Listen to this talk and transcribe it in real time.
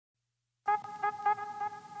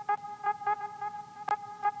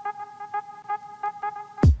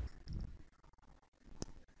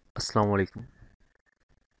अस्सलाम वालेकुम।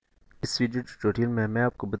 इस वीडियो ट्यूटोरियल में मैं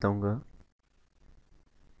आपको बताऊंगा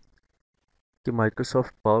कि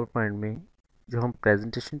माइक्रोसॉफ्ट पावर पॉइंट में जो हम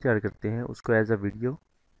प्रेजेंटेशन तैयार करते हैं उसको as a video,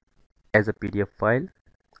 as a PDF file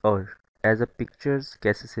और एज अ पिक्चर्स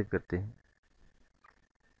कैसे सेव करते हैं।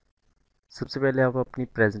 सबसे पहले आप अपनी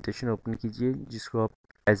प्रेजेंटेशन ओपन कीजिए जिसको आप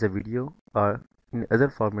एज अ वीडियो और इन अदर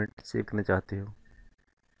फॉर्मेट सेव करना चाहते हो।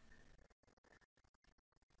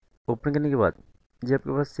 ओपन करने के बाद ये आपके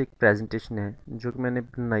पास एक प्रेजेंटेशन है जो कि मैंने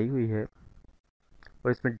बनाई हुई है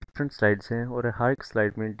और इसमें डिफरेंट स्लाइड्स हैं और हर एक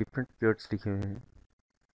स्लाइड में डिफरेंट पीरियड्स लिखे हुए हैं,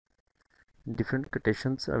 डिफरेंट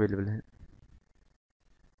कोटेशंस अवेलेबल हैं।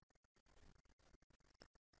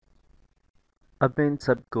 अब मैं इन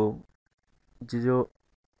सब को जो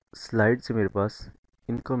स्लाइड्स है मेरे पास,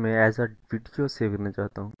 इनको मैं एज अ वीडियो सेव करना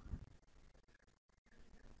चाहता हूँ।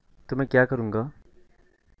 तो मैं क्या करूँगा,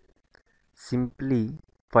 सिंपली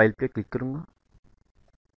फाइल पे क्लिक करूँगा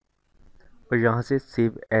और यहाँ से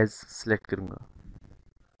सेव एज सेलेक्ट करूँगा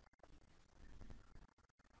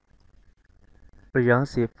और यहाँ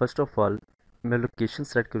से फर्स्ट ऑफ ऑल मैं लोकेशन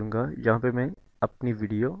सेलेक्ट करूँगा जहाँ पे मैं अपनी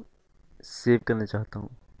वीडियो सेव करना चाहता हूँ।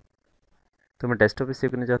 तो मैं डेस्कटॉप पे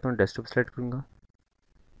सेव करना चाहता हूँ, डेस्कटॉप सेलेक्ट करूँगा।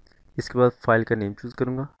 इसके बाद फाइल का नेम चूज़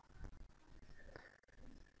करूँगा।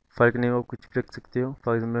 फाइल का नेम आप कुछ भी रख सकते हो,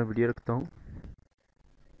 फॉर एग्जाम्पल मैं वीडियो रखता हूँ।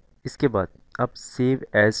 इसके बाद आप सेव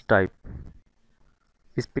एज टाइप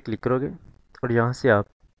इस पर क्लिक करोगे और यहाँ से आप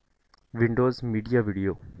विंडोज़ मीडिया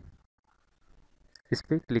वीडियो इस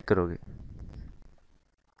पर क्लिक करोगे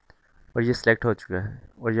और ये सिलेक्ट हो चुका है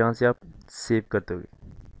और यहाँ से आप सेव कर दोगे।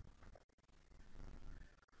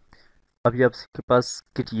 अभी आपके पास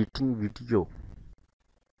क्रिएटिंग वीडियो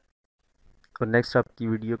और नेक्स्ट आपकी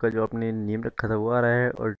वीडियो का जो आपने नेम रखा था वो आ रहा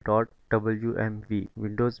है और .wmv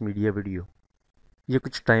विंडोज़ मीडिया वीडियो। ये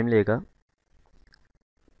कुछ टाइम लेगा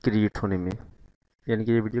क्रिएट होने में, यानी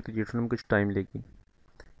कि ये वीडियो क्रिएट होने में कुछ टाइम लेगी।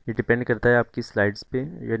 ये डिपेंड करता है आपकी स्लाइड्स पे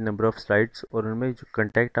या नंबर ऑफ़ स्लाइड्स और उनमें जो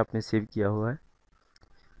कंटेंट आपने सेव किया हुआ है,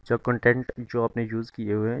 जो कंटेंट जो आपने यूज़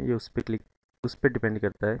किए हुए हैं, ये उस पर डिपेंड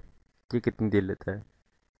करता है कि कितनी देर लेता है।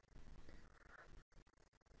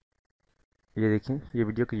 ये देखें, ये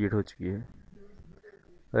वीडियो क्रिएट हो चुकी है।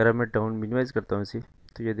 अगर अब मैं डाउन मिनिमाइज़ करता हूँ इसे,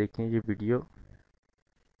 तो ये देखें ये वीडियो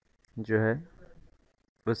जो है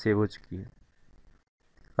वो सेव हो चुकी है।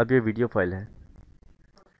 अब ये वीडियो फाइल है,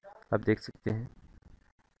 आप देख सकते हैं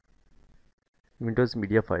विंडोज़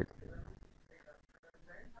मीडिया फाइल।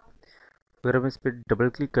 अगर मैं इस पर डबल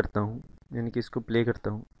क्लिक करता हूँ, यानी कि इसको प्ले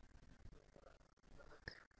करता हूँ,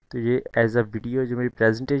 तो ये एज अ वीडियो जो मेरी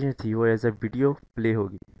प्रेजेंटेशन थी वो एज अ वीडियो प्ले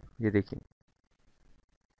होगी। ये देखिए,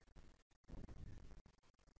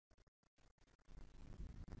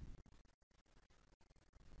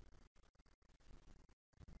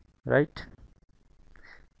 राइट।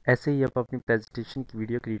 ऐसे ही आप अपनी प्रेजेंटेशन की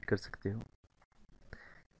वीडियो क्रिएट कर सकते हो।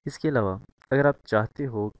 इसके अलावा अगर आप चाहते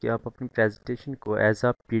हो कि आप अपनी प्रेजेंटेशन को as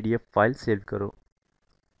a PDF file save करो,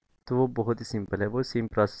 तो वो बहुत ही सिंपल है, वो सेम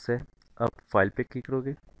प्रोसेस है। आप फाइल पे क्लिक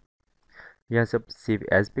करोगे, यहाँ से आप सेव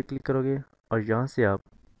एज पे क्लिक करोगे और यहाँ से आप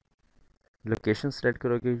लोकेशन सेलेक्ट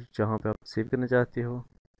करोगे जहाँ पे आप सेव करना चाहते हो।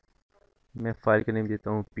 मैं फाइल का नेम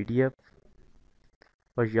देता हूँ पीडीएफ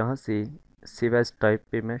और यहाँ से सेव एज टाइप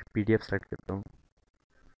पे मैं पीडीएफ सेलेक्ट करता हूँ,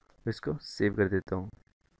 इसको सेव कर देता हूँ।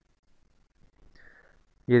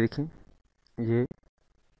 ये देखें, ये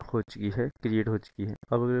हो चुकी है, क्रिएट हो चुकी है।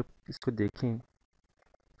 अब अगर इसको देखें,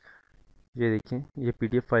 ये देखें ये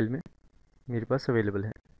पीडीएफ फाइल में मेरे पास अवेलेबल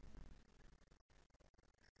है।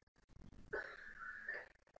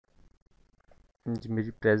 जो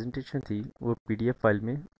मेरी प्रेजेंटेशन थी वो पीडीएफ फाइल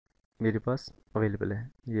में मेरे पास अवेलेबल है,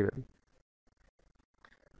 ये वाली।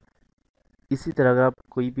 इसी तरह अगर आप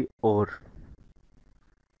कोई भी और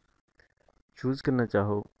चूज़ करना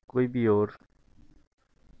चाहो, कोई भी और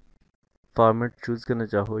फॉर्मेट चूज़ करना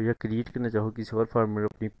चाहो या क्रिएट करना चाहो किसी और फॉर्मेट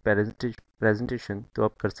अपनी प्रेजेंटेशन, तो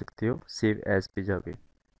आप कर सकते हो सेव एज पे जाके।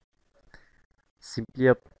 सिंपली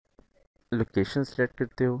आप लोकेशन सेलेक्ट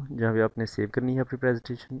करते हो जहाँ पे आपने सेव करनी है अपनी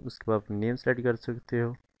प्रेजेंटेशन, उसके बाद आप नेम सेलेक्ट कर सकते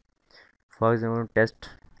हो। फॉर एग्जाम्पल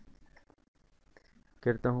टेस्ट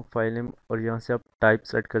करता हूँ फाइल नेम और यहाँ से आप टाइप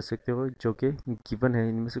सेलेक्ट कर सकते हो जो कि गिवन है,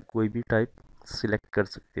 इनमें से कोई भी टाइप सिलेक्ट कर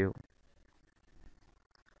सकते हो।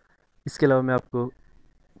 इसके अलावा मैं आपको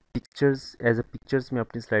पिक्चर्स एज अ पिक्चर्स में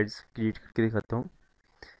अपनी स्लाइड्स क्रिएट करके दिखाता हूँ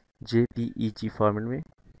JPEG फॉर्मेट में।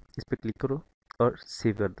 इस पर क्लिक करो और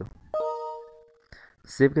सेव कर दो।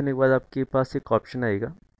 सेव करने के बाद आपके पास एक ऑप्शन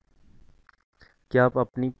आएगा कि आप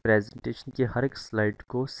अपनी प्रेजेंटेशन की हर एक स्लाइड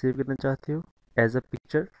को सेव करना चाहते हो एज अ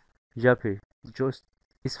पिक्चर, या फिर जो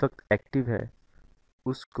इस वक्त एक्टिव है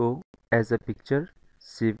उसको एज अ पिक्चर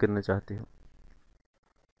सेव करना चाहते हो।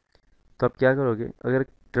 तो आप क्या करोगे, अगर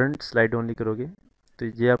टर्न स्लाइड ओनली करोगे तो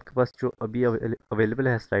ये आपके पास जो अभी अवेलेबल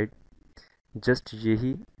है स्लाइड, जस्ट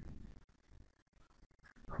यही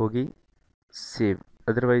होगी सेव।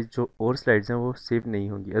 अदरवाइज जो और स्लाइड्स हैं वो सेव नहीं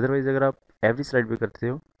होंगी। अदरवाइज अगर आप एवरी स्लाइड पे करते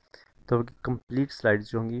हो तो आपकी कंप्लीट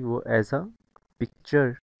स्लाइड्स जो होंगी वो एज अ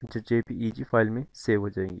पिक्चर जो जेपीईजी फाइल में सेव हो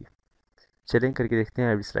जाएंगी। चलें करके देखते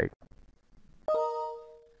हैं एवरी स्लाइड।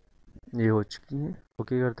 ये हो चुकी है,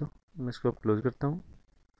 ओके कर दो। मैं इसको क्लोज करता हूँ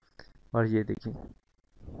और ये देखिए,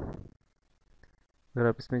 अगर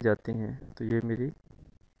आप इसमें जाते हैं तो ये मेरी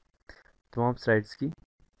तमाम स्लाइड्स की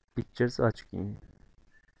पिक्चर्स आ चुकी हैं,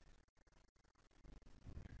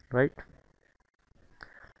 राइट।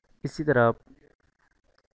 इसी तरह आप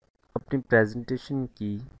अपनी प्रेजेंटेशन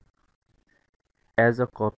की एज अ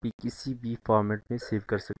कॉपी किसी भी फॉर्मेट में सेव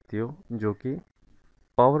कर सकते हो जो कि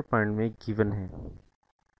पावर पॉइंट में गिवन है।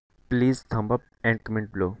 Please thumb up and comment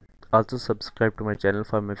below. Also subscribe to my channel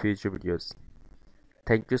for my future videos.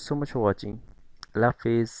 Thank you so much for watching. Allah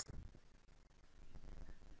Hafiz.